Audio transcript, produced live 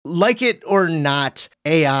Like it or not,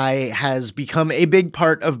 AI has become a big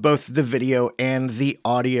part of both the video and the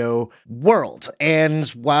audio world. And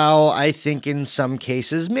while I think in some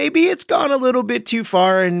cases maybe it's gone a little bit too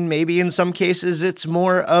far, and maybe in some cases it's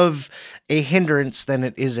more of a hindrance than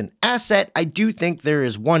it is an asset, I do think there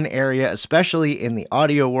is one area, especially in the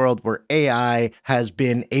audio world, where AI has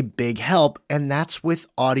been a big help, and that's with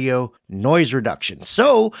audio noise reduction.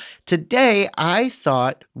 So today I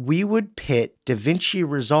thought we would pit Davinci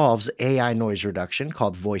Resolve's AI noise reduction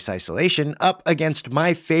called voice isolation up against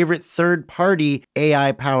my favorite third-party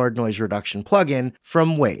AI-powered noise reduction plugin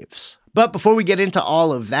from Waves. But before we get into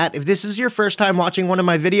all of that, if this is your first time watching one of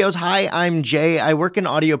my videos, hi, I'm Jay. I work in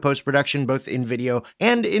audio post-production, both in video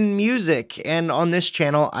and in music. And on this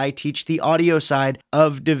channel, I teach the audio side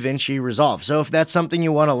of Davinci Resolve. So if that's something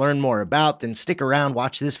you want to learn more about, then stick around,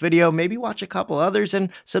 watch this video, maybe watch a couple others, and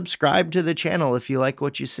subscribe to the channel if you like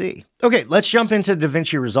what you see. Okay, let's jump into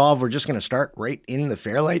Davinci Resolve. We're just going to start right in the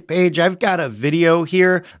Fairlight page. I've got a video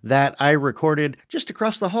here that I recorded just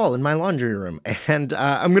across the hall in my laundry room, and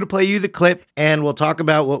I'm going to play you the clip, and we'll talk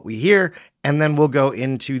about what we hear, and then we'll go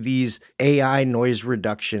into these AI noise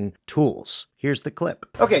reduction tools. Here's the clip.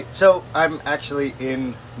 Okay, so I'm actually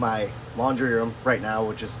in my laundry room right now,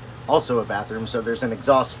 which is also a bathroom, so there's an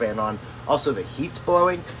exhaust fan on. Also, the heat's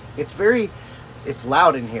blowing. It's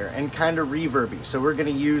loud in here and kind of reverby, so we're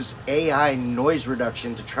going to use AI noise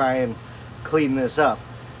reduction to try and clean this up.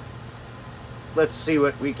 Let's see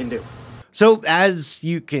what we can do. So as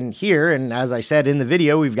you can hear, and as I said in the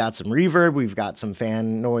video, we've got some reverb, we've got some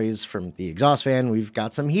fan noise from the exhaust fan, we've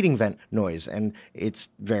got some heating vent noise, and it's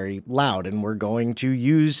very loud, and we're going to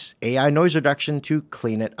use AI noise reduction to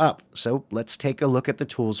clean it up. So let's take a look at the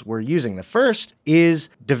tools we're using. The first is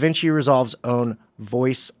Davinci Resolve's own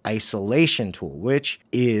voice isolation tool, which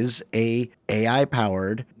is a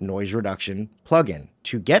AI-powered noise reduction plugin.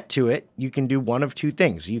 To get to it, you can do one of two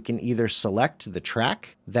things. You can either select the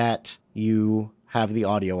track that you have the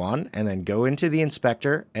audio on and then go into the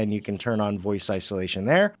inspector and you can turn on voice isolation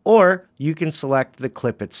there, or you can select the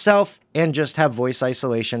clip itself and just have voice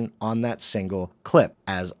isolation on that single clip.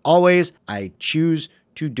 As always, I choose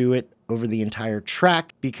to do it over the entire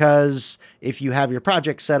track, because if you have your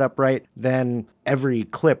project set up right, then every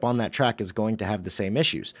clip on that track is going to have the same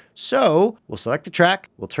issues. So we'll select the track,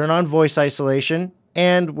 we'll turn on voice isolation,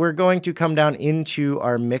 and we're going to come down into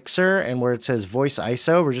our mixer, and where it says voice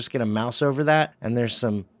ISO, we're just going to mouse over that, and there's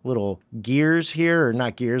some little gears here, or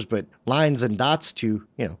not gears, but lines and dots to,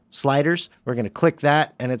 sliders. We're going to click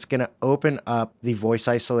that, and it's going to open up the voice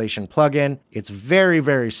isolation plugin. It's very,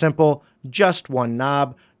 very simple, just one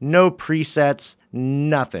knob, no presets,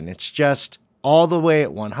 nothing. It's just all the way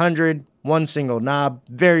at 100, one single knob,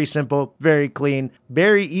 very simple, very clean,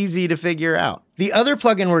 very easy to figure out. The other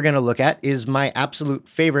plugin we're going to look at is my absolute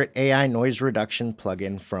favorite AI noise reduction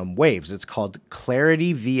plugin from Waves. It's called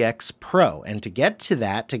Clarity VX Pro. And to get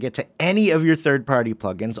to any of your third-party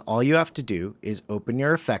plugins, all you have to do is open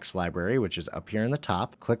your effects library, which is up here in the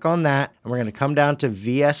top. Click on that, and we're going to come down to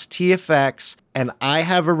VST effects. And I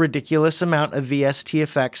have a ridiculous amount of VST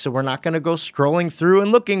effects, so we're not going to go scrolling through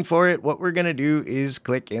and looking for it. What we're going to do is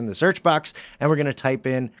click in the search box, and we're going to type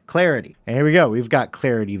in Clarity. And here we go. We've got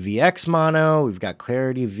Clarity VX Mono. We've got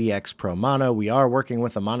Clarity VX Pro Mono. We are working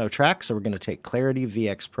with a mono track, so we're going to take Clarity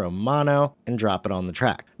VX Pro Mono and drop it on the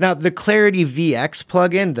track. Now, the Clarity VX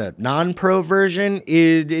plugin, the non-pro version,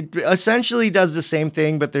 it essentially does the same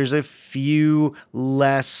thing, but there's a few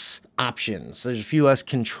less options. There's a few less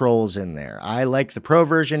controls in there. I like the pro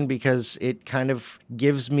version because it kind of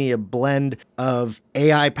gives me a blend of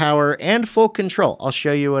AI power and full control. I'll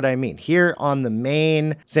show you what I mean. Here on the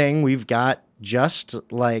main thing, we've got, just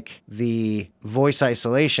like the voice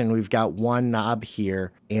isolation, we've got one knob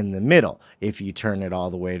here in the middle. If you turn it all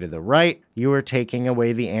the way to the right, you are taking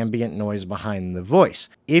away the ambient noise behind the voice.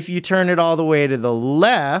 If you turn it all the way to the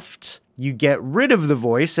left, you get rid of the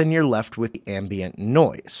voice and you're left with the ambient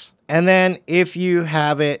noise. And then if you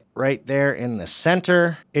have it right there in the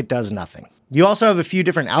center, it does nothing. You also have a few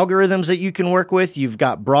different algorithms that you can work with. You've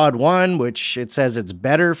got Broad 1, which it says it's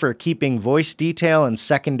better for keeping voice detail and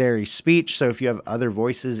secondary speech. So if you have other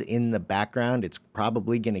voices in the background, it's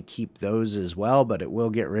probably going to keep those as well, but it will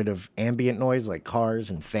get rid of ambient noise like cars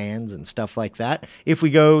and fans and stuff like that. If we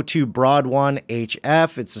go to Broad 1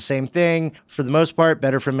 HF, it's the same thing. For the most part,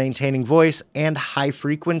 better for maintaining voice and high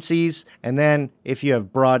frequencies. And then if you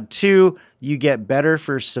have Broad 2, you get better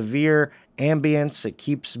for severe ambience. It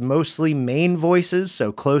keeps mostly main voices,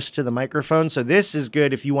 so close to the microphone. So this is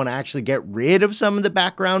good if you want to actually get rid of some of the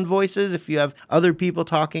background voices, if you have other people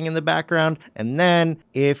talking in the background. And then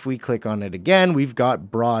if we click on it again, we've got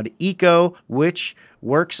broad eco, which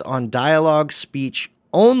works on dialogue, speech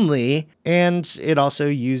only, and it also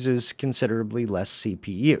uses considerably less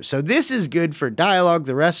CPU. So this is good for dialogue.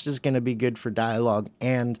 The rest is going to be good for dialogue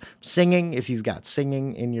and singing. If you've got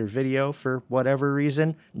singing in your video for whatever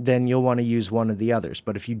reason, then you'll want to use one of the others.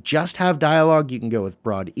 But if you just have dialogue, you can go with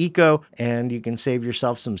broad eco and you can save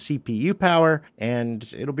yourself some CPU power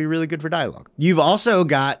and it'll be really good for dialogue. You've also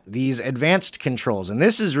got these advanced controls, and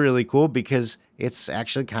this is really cool because it's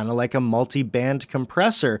actually kind of like a multi-band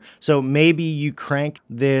compressor. So maybe you crank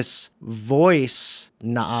this voice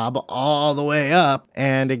knob all the way up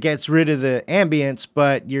and it gets rid of the ambience,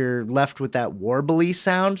 but you're left with that warbly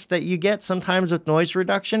sound that you get sometimes with noise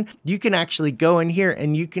reduction. You can actually go in here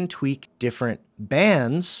and you can tweak different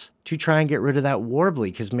bands to try and get rid of that warbly,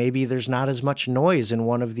 because maybe there's not as much noise in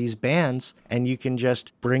one of these bands and you can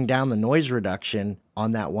just bring down the noise reduction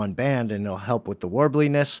on that one band and it'll help with the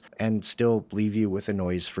warbliness and still leave you with a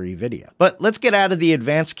noise-free video. But let's get out of the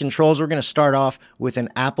advanced controls. We're going to start off with an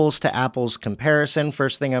apples to apples comparison.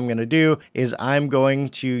 First thing I'm going to do is I'm going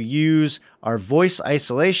to use our voice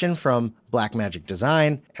isolation from Blackmagic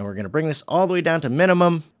Design, and we're going to bring this all the way down to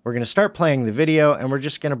minimum. We're going to start playing the video, and we're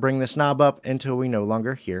just going to bring this knob up until we no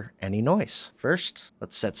longer hear any noise. First,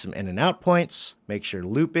 let's set some in and out points, make sure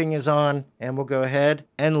looping is on, and we'll go ahead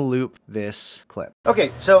and loop this clip. Okay,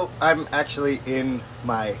 so I'm actually in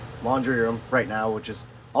my laundry room right now, which is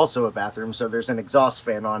also a bathroom, so there's an exhaust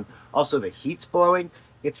fan on. Also, the heat's blowing.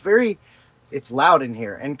 It's loud in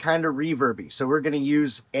here and kind of reverby, so we're going to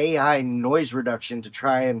use AI noise reduction to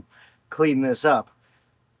try and clean this up.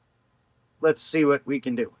 Let's see what we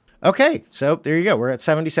can do. Okay, so there you go. We're at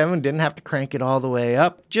 77. Didn't have to crank it all the way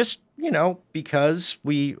up. Just, you know, because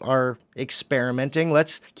we are experimenting,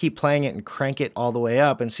 let's keep playing it and crank it all the way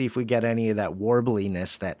up and see if we get any of that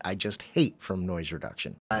warbliness that I just hate from noise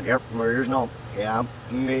reduction.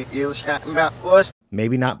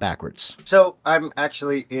 Maybe not backwards. So I'm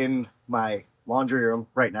actually in my laundry room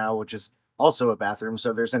right now, which is also a bathroom,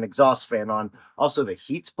 so there's an exhaust fan on. Also, the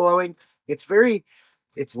heat's blowing.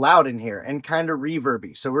 It's loud in here and kind of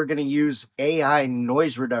reverby, so we're going to use AI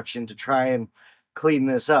noise reduction to try and clean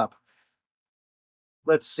this up.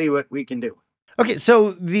 Let's see what we can do. Okay,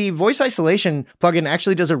 so the voice isolation plugin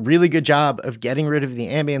actually does a really good job of getting rid of the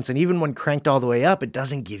ambience, and even when cranked all the way up, it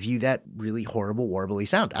doesn't give you that really horrible warbly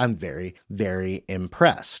sound. I'm very, very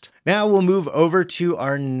impressed. Now we'll move over to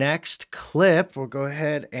our next clip. We'll go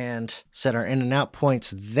ahead and set our in and out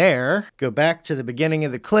points there. Go back to the beginning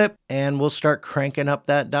of the clip, and we'll start cranking up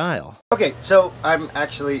that dial. Okay, so I'm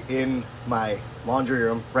actually in my laundry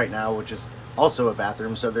room right now, which is also a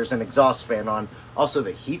bathroom, so there's an exhaust fan on. Also,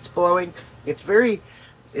 the heat's blowing.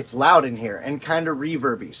 It's loud in here and kind of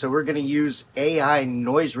reverby, so we're going to use AI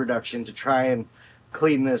noise reduction to try and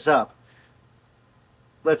clean this up.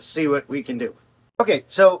 Let's see what we can do. Okay,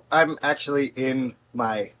 so I'm actually in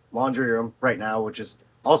my laundry room right now, which is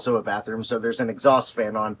also a bathroom, so there's an exhaust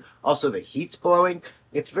fan on. Also, the heat's blowing.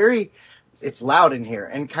 It's loud in here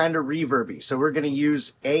and kind of reverby, so we're going to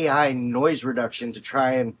use AI noise reduction to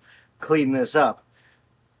try and clean this up.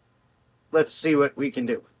 Let's see what we can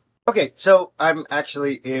do. Okay, so I'm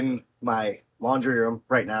actually in my laundry room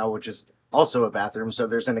right now, which is also a bathroom, so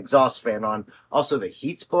there's an exhaust fan on. Also, the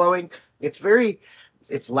heat's blowing. It's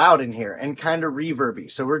loud in here and kind of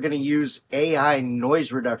reverby, so we're going to use AI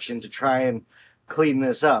noise reduction to try and clean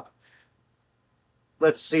this up.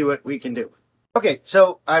 Let's see what we can do. Okay,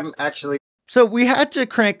 so So we had to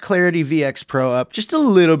crank Clarity VX Pro up just a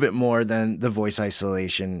little bit more than the voice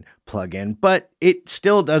isolation plugin, but it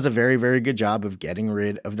still does a very, very good job of getting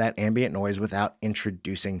rid of that ambient noise without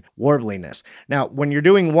introducing warbliness. Now, when you're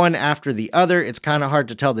doing one after the other, it's kind of hard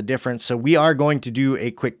to tell the difference. So we are going to do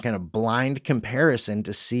a quick kind of blind comparison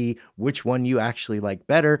to see which one you actually like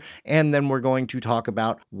better. And then we're going to talk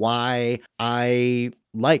about why I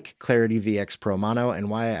like Clarity VX Pro Mono and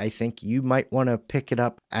why I think you might want to pick it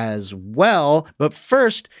up as well. But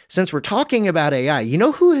first, since we're talking about AI, you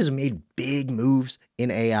know who has made big moves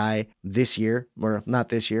in AI this year? Or not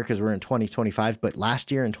this year because we're in 2025, but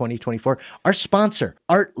last year in 2024, our sponsor,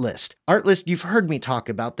 Artlist. Artlist, you've heard me talk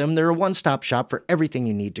about them. They're a one-stop shop for everything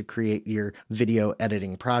you need to create your video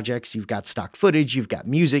editing projects. You've got stock footage, you've got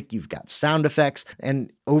music, you've got sound effects,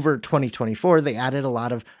 and over 2024, they added a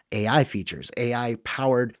lot of AI features,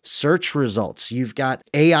 AI-powered search results. You've got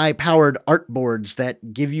AI-powered artboards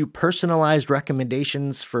that give you personalized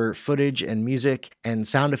recommendations for footage and music and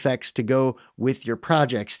sound effects to go with your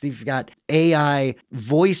projects. You've got AI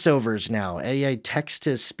voiceovers now, AI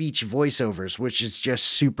text-to-speech voiceovers, which is just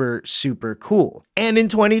super, super cool. And in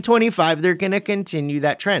 2025, they're going to continue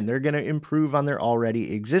that trend. They're going to improve on their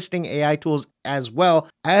already existing AI tools as well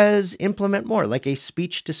as implement more, like a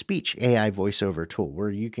speech-to-speech AI voiceover tool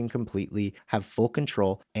where you can completely have full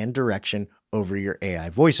control and direction over your AI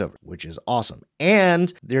voiceover, which is awesome.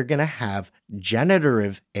 And they're going to have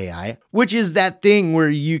generative AI, which is that thing where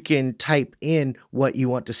you can type in what you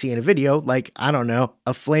want to see in a video, like, I don't know,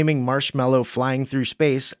 a flaming marshmallow flying through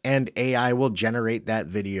space, and AI will generate that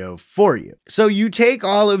video for you. So you take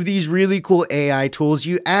all of these really cool AI tools,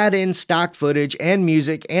 you add in stock footage and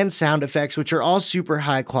music and sound effects, which are all super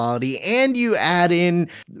high quality, and you add in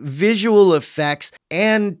visual effects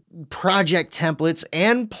and project templates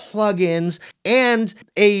and plugins and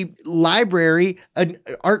a library, an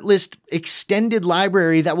Artlist extended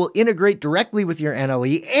library that will integrate directly with your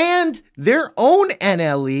NLE and their own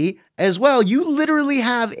NLE as well. You literally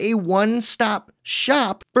have a one-stop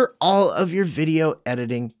shop for all of your video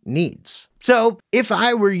editing needs. So if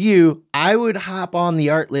I were you, I would hop on the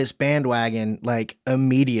Artlist bandwagon like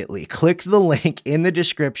immediately. Click the link in the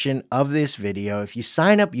description of this video. If you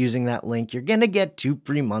sign up using that link, you're going to get 2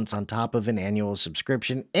 free months on top of an annual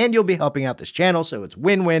subscription, and you'll be helping out this channel. So it's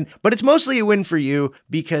win-win, but it's mostly a win for you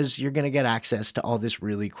because you're going to get access to all this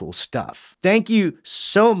really cool stuff. Thank you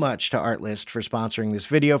so much to Artlist for sponsoring this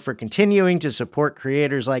video, for continuing to support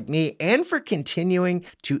creators like me, and for continuing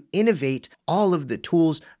to innovate all of the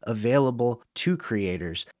tools available to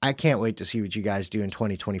creators. I can't wait to see what you guys do in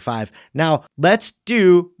 2025. Now, let's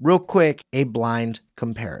do real quick a blind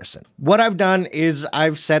comparison. What I've done is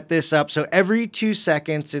I've set this up so every 2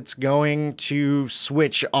 seconds it's going to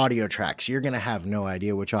switch audio tracks. You're going to have no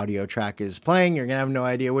idea which audio track is playing. You're going to have no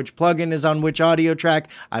idea which plugin is on which audio track.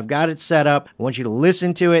 I've got it set up. I want you to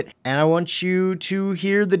listen to it, and I want you to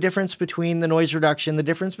hear the difference between the noise reduction, the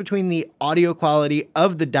difference between the audio quality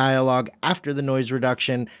of the dialogue after the noise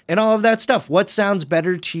reduction, and all of that stuff. What sounds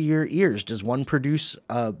better to your ears? Does one produce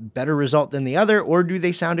a better result than the other, or do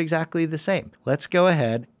they sound exactly the same? Let's go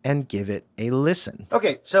ahead and give it a listen.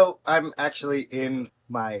 Okay, so I'm actually in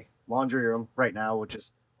my laundry room right now, which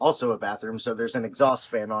is also a bathroom, so there's an exhaust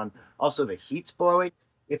fan on. Also, the heat's blowing.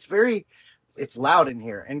 It's loud in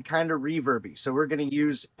here and kind of reverby, so we're going to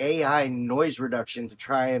use AI noise reduction to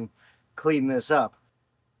try and clean this up.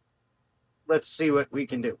 Let's see what we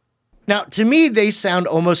can do. Now, to me, they sound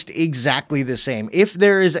almost exactly the same. If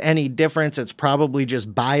there is any difference, it's probably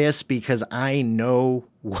just bias because I know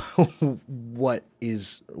what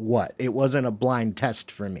is what. It wasn't a blind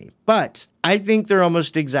test for me, but I think they're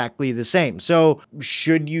almost exactly the same. So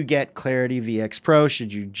should you get Clarity VX Pro?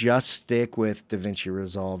 Should you just stick with Davinci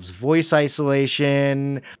Resolve's voice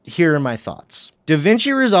isolation? Here are my thoughts.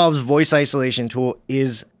 Davinci Resolve's voice isolation tool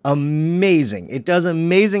is amazing. It does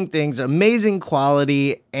amazing things, amazing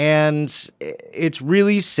quality, and it's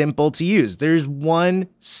really simple to use. There's one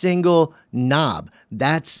single knob.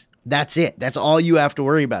 That's it. That's all you have to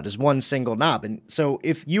worry about is one single knob. And so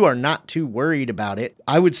if you are not too worried about it,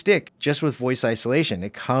 I would stick just with voice isolation.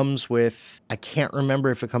 It comes with, I can't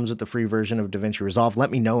remember if it comes with the free version of Davinci Resolve.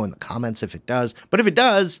 Let me know in the comments if it does. But if it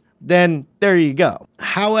does, then there you go.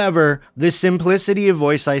 However, the simplicity of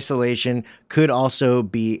voice isolation could also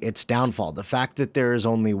be its downfall. The fact that there is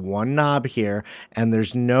only one knob here and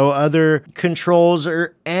there's no other controls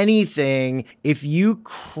or anything, if you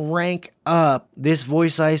crank up this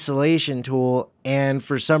voice isolation tool and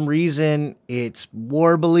for some reason it's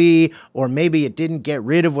warbly, or maybe it didn't get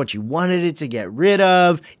rid of what you wanted it to get rid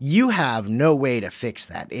of, you have no way to fix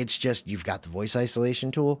that. It's just, you've got the voice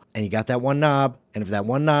isolation tool and you got that one knob. And if that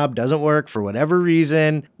one knob doesn't work for whatever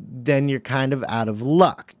reason, then you're kind of out of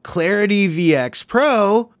luck. Clarity VX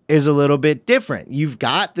Pro is a little bit different. You've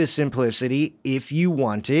got the simplicity. If you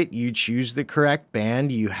want it, you choose the correct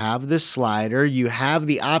band, you have the slider, you have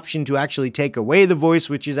the option to actually take away the voice,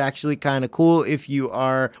 which is actually kind of cool. If you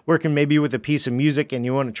are working maybe with a piece of music and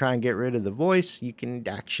you want to try and get rid of the voice, you can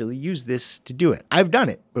actually use this to do it. I've done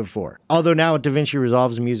it before. Although now with Davinci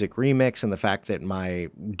Resolve's Music Remix and the fact that my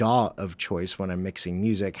DAW of choice when I'm mixing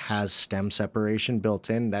music has stem separation built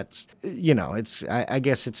in, that's, you know, I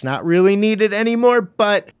guess it's not really needed anymore,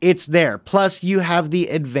 but it's there. Plus, you have the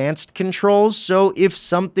advanced controls, so if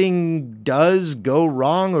something does go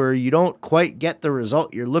wrong or you don't quite get the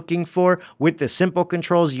result you're looking for with the simple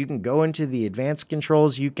controls, you can go into the advanced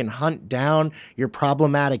controls, you can hunt down your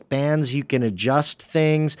problematic bands, you can adjust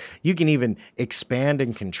things, you can even expand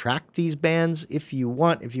and contract these bands if you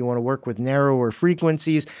want to work with narrower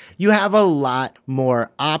frequencies. You have a lot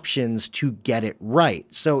more options to get it right.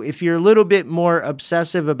 So if you're a little bit more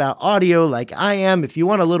obsessive about audio like I am, if you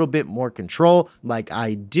want a little bit more control like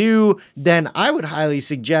I do, then I would highly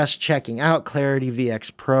suggest checking out Clarity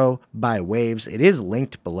VX Pro by Waves. It is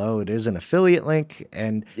linked below. It is an affiliate link.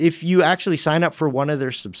 And if you actually sign up for one of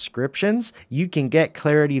their subscriptions, you can get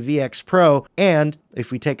Clarity VX Pro. And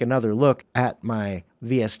if we take another look at my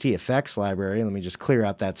VST effects library, let me just clear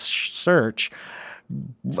out that search.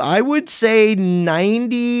 I would say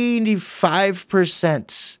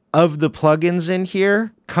 95% of the plugins in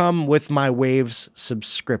here come with my Waves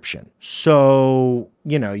subscription. So,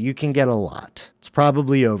 you can get a lot. It's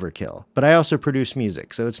probably overkill, but I also produce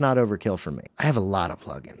music, so it's not overkill for me. I have a lot of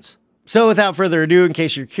plugins. So without further ado, in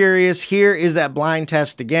case you're curious, here is that blind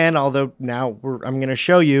test again, although now I'm going to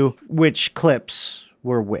show you which clips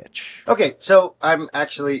were which. Okay, so I'm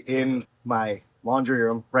actually in my laundry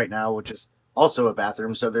room right now, which is also a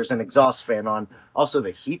bathroom, so there's an exhaust fan on. Also,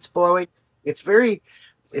 the heat's blowing. It's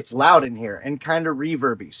loud in here and kind of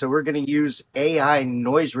reverby. So we're going to use AI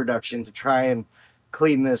noise reduction to try and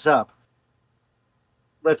clean this up.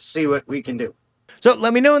 Let's see what we can do. So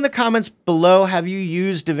let me know in the comments below, have you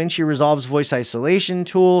used Davinci Resolve's voice isolation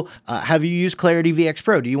tool? Have you used Clarity VX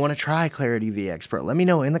Pro? Do you want to try Clarity VX Pro? Let me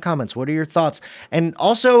know in the comments. What are your thoughts? And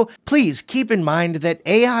also, please keep in mind that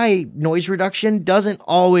AI noise reduction doesn't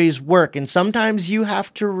always work. And sometimes you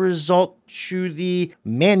have to resort to the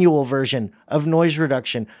manual version of noise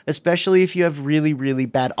reduction, especially if you have really, really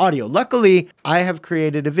bad audio. Luckily, I have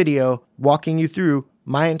created a video walking you through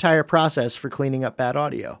my entire process for cleaning up bad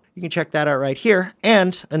audio. You can check that out right here.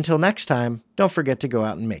 And until next time, don't forget to go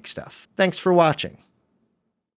out and make stuff. Thanks for watching.